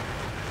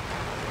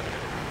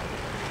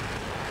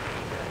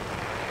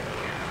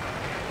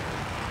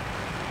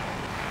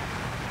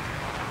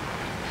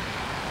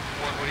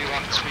 What do you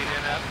want the speed in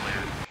at?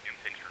 New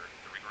picture,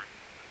 the regroup,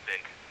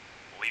 Vic,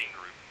 leading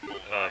group,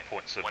 bullseye,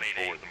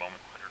 0.74 at the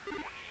moment.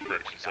 114,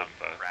 Correction, 20,000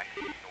 75. track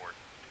north,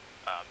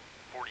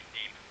 40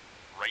 deep,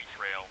 right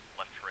trail,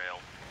 left trail,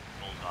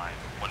 bullseye,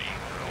 180.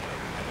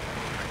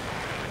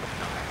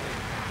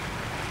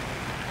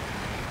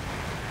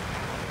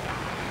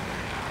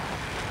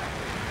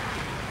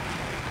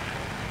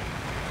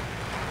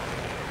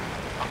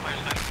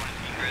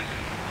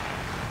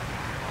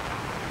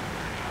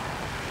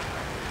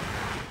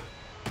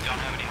 Don't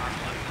have any arms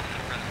left in the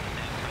present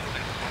state,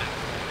 so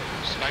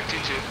Spike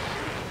T2.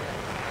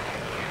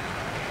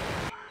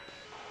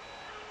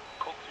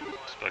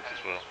 Spike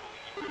as well.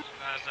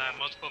 There's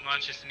multiple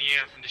launches in the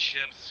air from the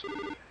ships.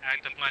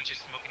 Active launches,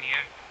 smoke in the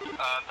air.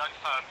 Dark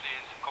Star,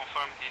 please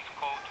confirm if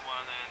code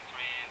 1 and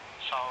 3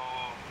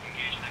 shall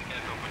engage and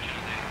get the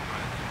opportunity.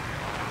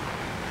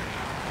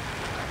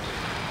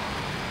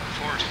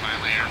 Force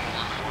finally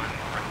airborne. 1,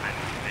 recommend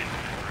mid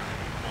group,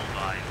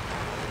 bullseye,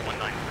 190,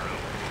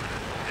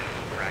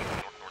 track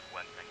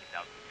northwest,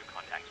 19,000, new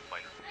contacts,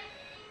 fighter.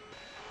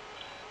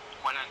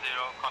 1 and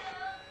 0, copy.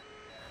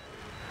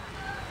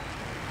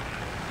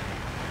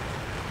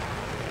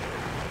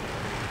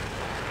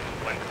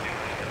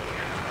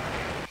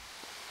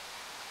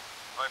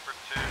 Viper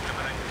 2,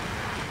 coming in.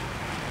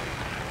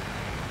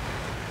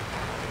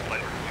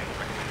 Viper 2,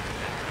 recommend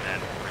that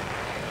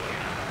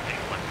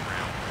take left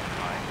round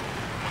by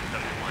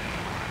 171.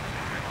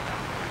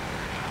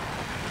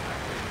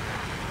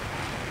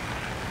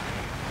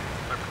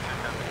 Viper 2,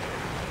 coming in.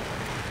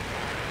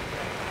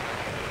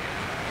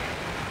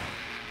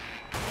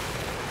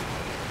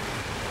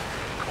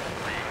 Cold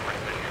 3,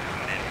 recommend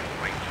mid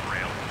right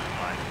trail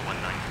by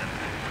 197.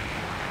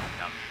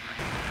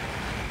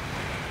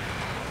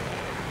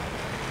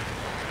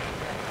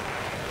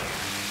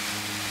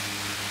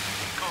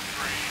 Code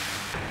 3.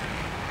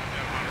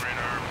 Yeah, on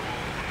radar,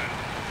 full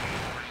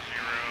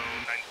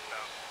 140, 90,000.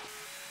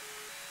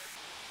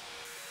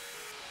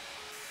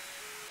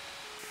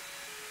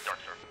 Dark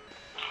Star.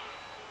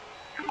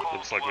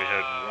 Looks like we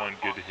had one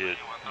good hit.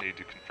 Need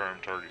to confirm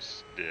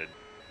target's dead.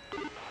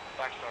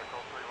 Dark Star,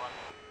 code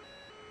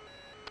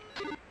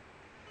 3-1.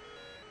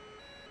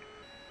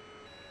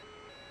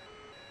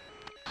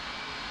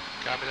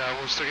 Copy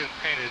that. We're still getting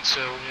painted,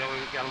 so we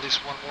got at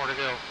least one more to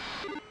go.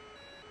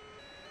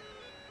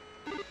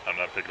 I'm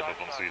not picking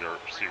up on C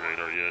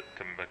radar yet.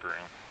 Coming back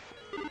around.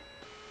 Go,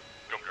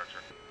 Dark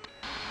Star.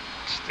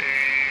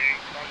 Sting.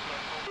 Dark Star,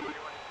 code 3-1 is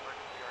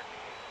emergency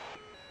RTB.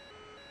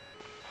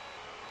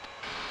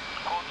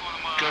 Code 1,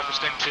 Go for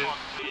Sting 2. Code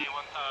 3, 1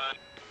 time.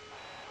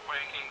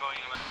 Breaking, going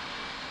in. I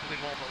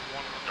think all but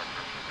one of them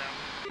are down.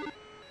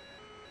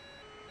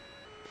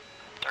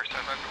 Dark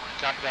Star, Viper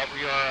 1. Copy that.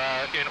 We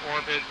are in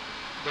orbit,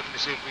 looking to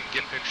see if we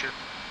can get a picture.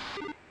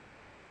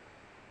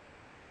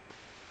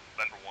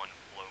 Viper 1,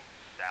 flow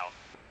south.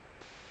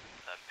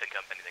 Pick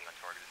up anything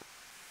untargeted.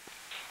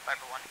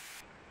 Viper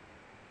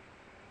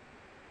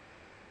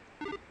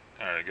 1.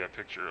 Alright, got a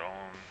picture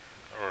on,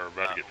 or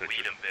about to get a picture.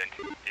 Lead of Vic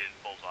is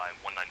bullseye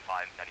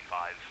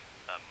 195-95.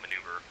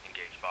 Maneuver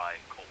engaged by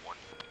Colt 1.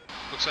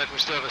 Looks like we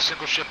still have a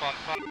single ship on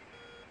fire.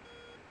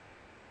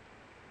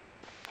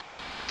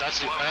 That's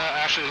the,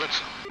 actually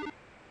looks...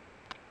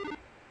 I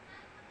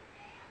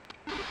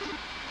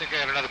think I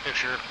got another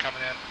picture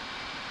coming in.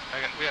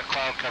 We got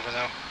cloud cover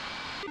though.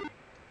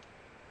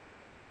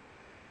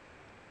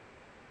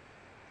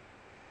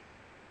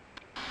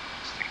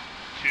 Sting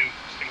 1,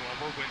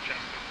 we're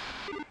Winchester.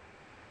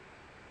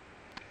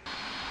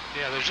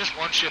 Yeah, there's just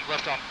one ship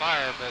left on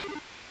fire, but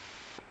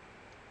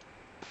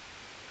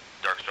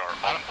Dark Star.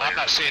 I'm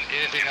not seeing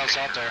anything else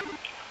out there.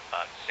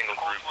 Single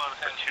group for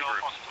 2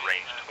 groups,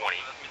 range 20.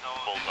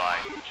 Bullseye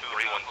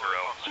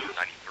 310,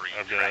 93.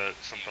 I've got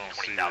something on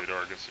C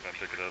radar. I guess if I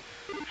pick it up.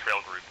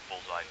 Trail group,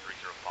 bullseye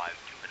 305,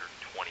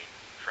 220.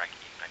 Track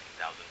east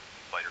 19,000.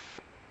 Fighter.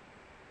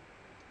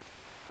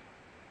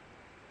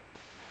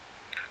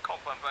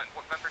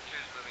 November 2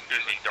 is moving.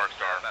 Disney Dark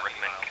Star,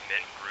 recommend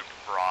commit group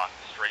bra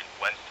straight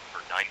west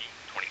for 90,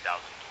 20,000.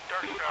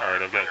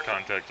 Alright, I've got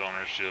contact on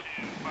our ship.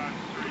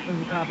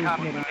 There's a copy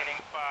committing.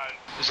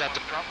 Is that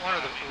the front one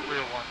or the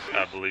rear one?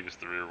 I believe it's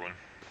the rear one.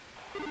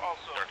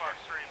 Also, Fox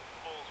 3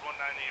 Bulls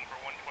 198 for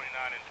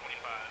 129 and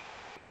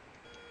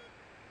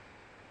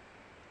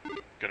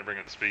 25. Gonna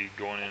bring up the speed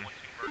going in.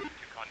 1-2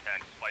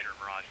 contact, Spider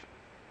Mirage.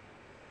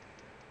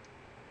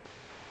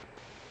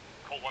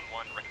 Cole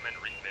 1-1, recommend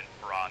recommit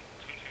bra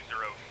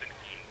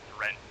 22016,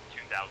 threat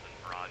 2000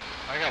 Mirage.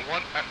 I got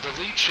one. The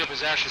lead ship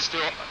is actually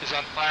still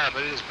on fire,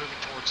 but it is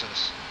moving towards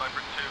us.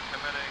 Viper 2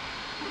 committing.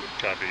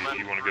 Copy.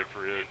 You want to go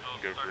for it?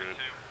 Go for it.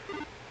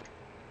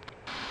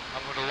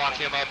 I'm going to lock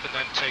him up and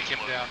then take him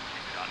down.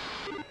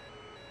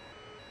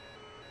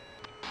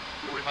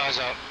 40 miles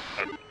out.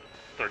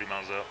 30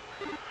 miles out.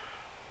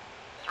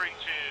 3-2,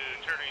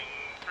 turning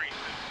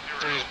 360.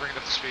 3 is bringing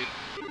up the speed.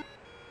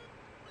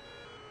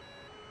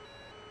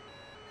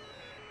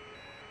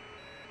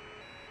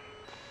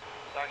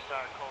 Dark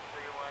Star, Cold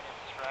 3-1,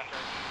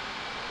 infrastructure.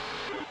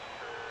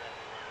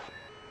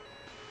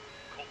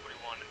 Cold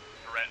 3-1,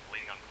 threat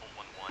leading on Cold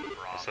 1-1,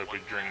 barrage. Looks like we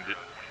dreamed it.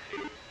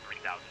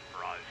 3000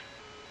 barrage.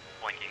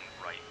 Flanking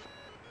right.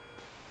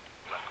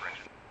 Left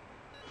correction.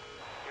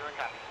 You're in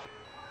copy.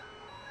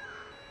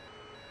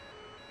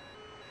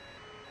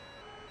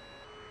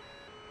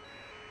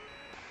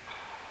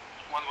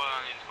 One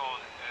is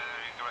called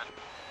incorrect.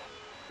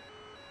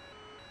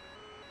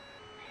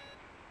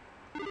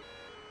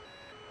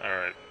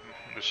 Alright,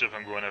 the ship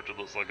I'm going after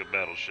looks like a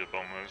battleship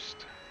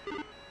almost.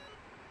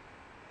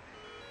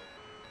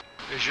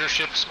 Is your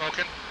ship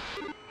smoking?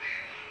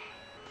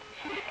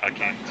 I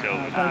can't tell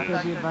the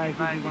Viper, be advised,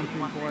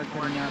 DZ134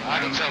 cutting out. I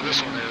can tell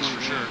this one is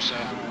for sure, so.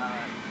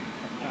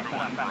 Over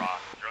 1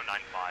 barrage,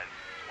 095,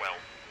 12.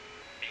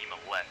 Beam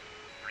left,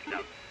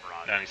 3000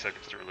 barrage. 90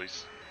 seconds to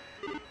release.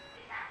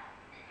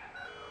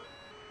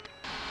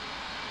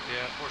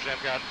 Yeah, unfortunately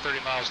I've got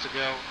 30 miles to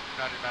go,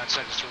 99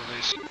 seconds to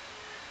release.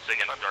 Say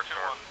again, Dark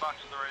Star. Fox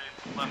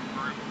 3, left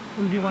group.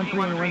 Uzi 13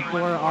 and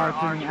 14 are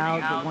turning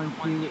out, but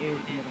 12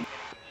 is committing.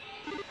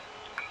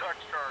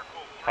 Dark Star,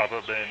 Cold 3. Pop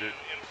up bandit.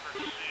 In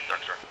pursuit. Dark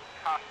Star.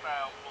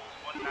 Hostile, Bulls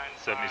 195.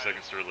 70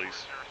 seconds to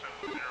release.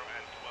 070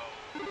 and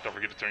 12. Don't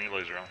forget to turn your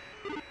laser on.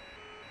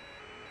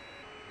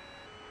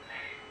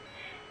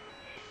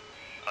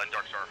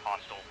 Dark Star,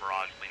 hostile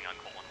barrage leading on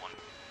Cold 1-1.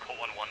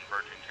 Cold 1-1,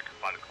 Virgin, checker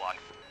 5 o'clock.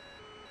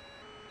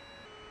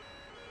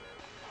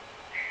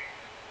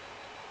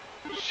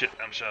 Shit,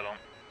 I'm shot on.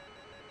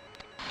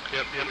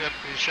 Yep,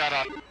 he's shot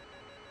on.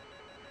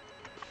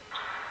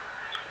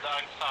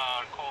 Dark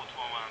Star, Cold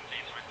 1-1,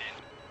 please repeat.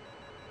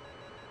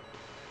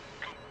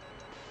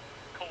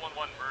 Cold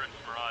 1-1, Virgin,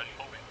 barrage,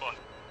 holding buck.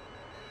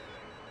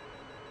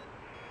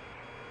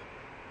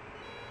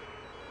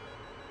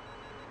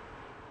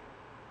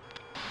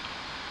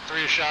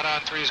 Three is shot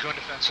on, 3 is going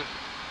defensive.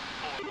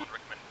 Cold 1-1,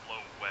 recommend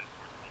flow west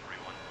towards Cold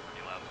 3-1,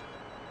 pretty loud.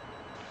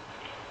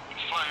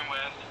 Flying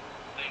west.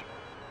 Thank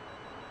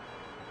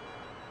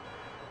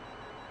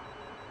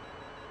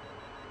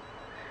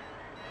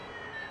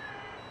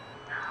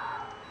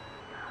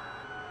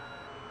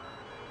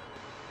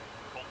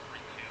Cold 3-2,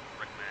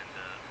 recommend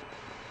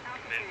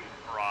commit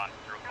barrage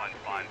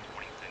 055,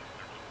 26,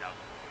 13,000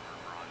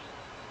 barrage.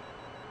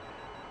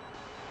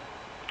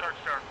 Dark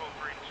Star, Cold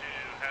 3-2,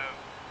 have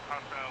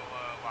hostile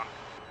lock.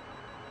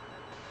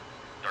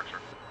 Dark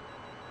Star.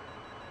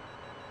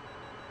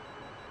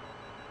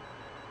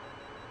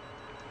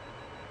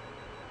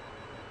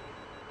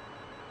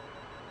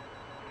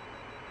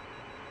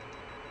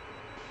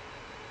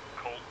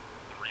 Cold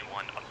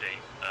 3-1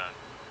 update.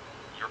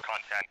 Your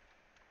contact.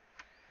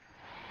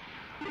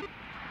 2-1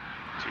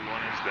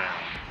 is down.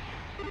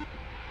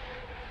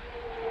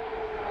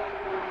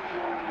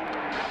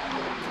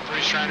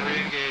 3's trying to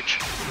re-engage.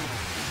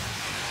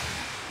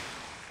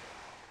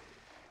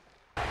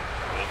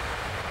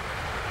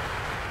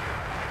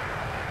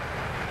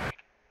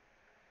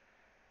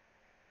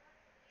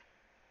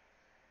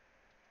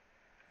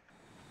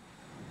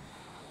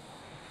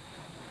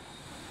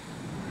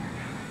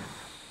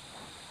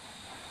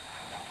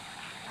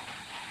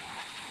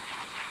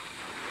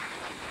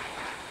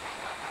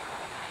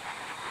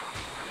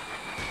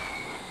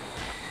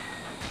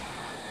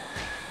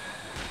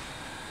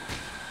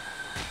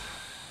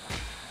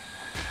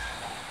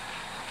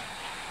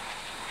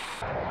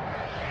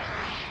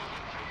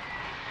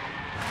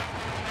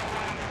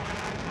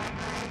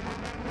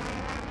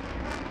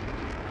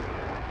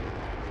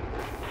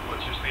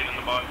 What's your speed in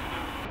the bot?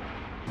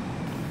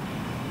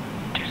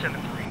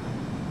 273. 273,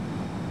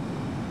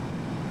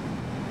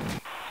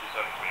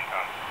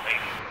 copy. Thank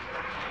you.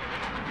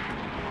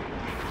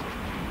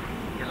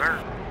 Yes, sir.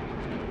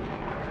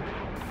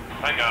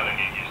 I gotta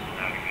get used to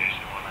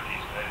navigation one of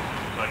these days,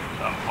 so I can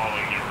stop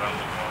following your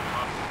route long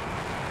enough.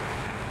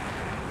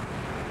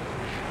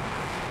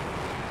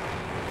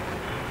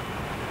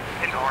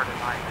 It's hard at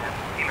night, man.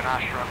 Even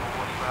I struggle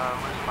with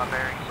losing my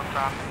bearings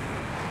sometimes.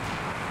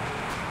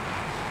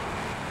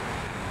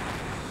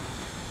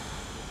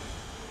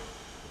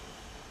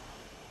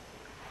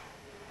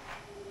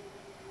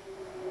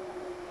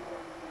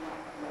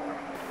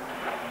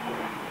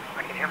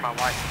 heard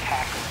my wife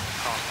cackling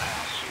across the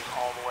house. She was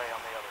all the way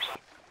on the other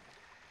side.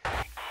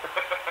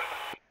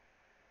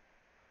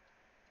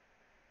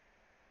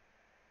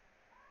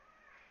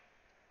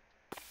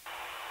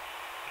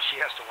 She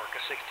has to work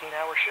a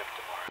 16-hour shift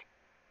tomorrow.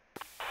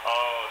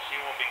 Oh, she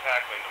won't be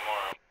cackling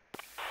tomorrow.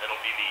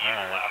 It'll be the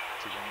evil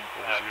laughter.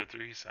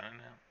 21403 signing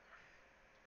out.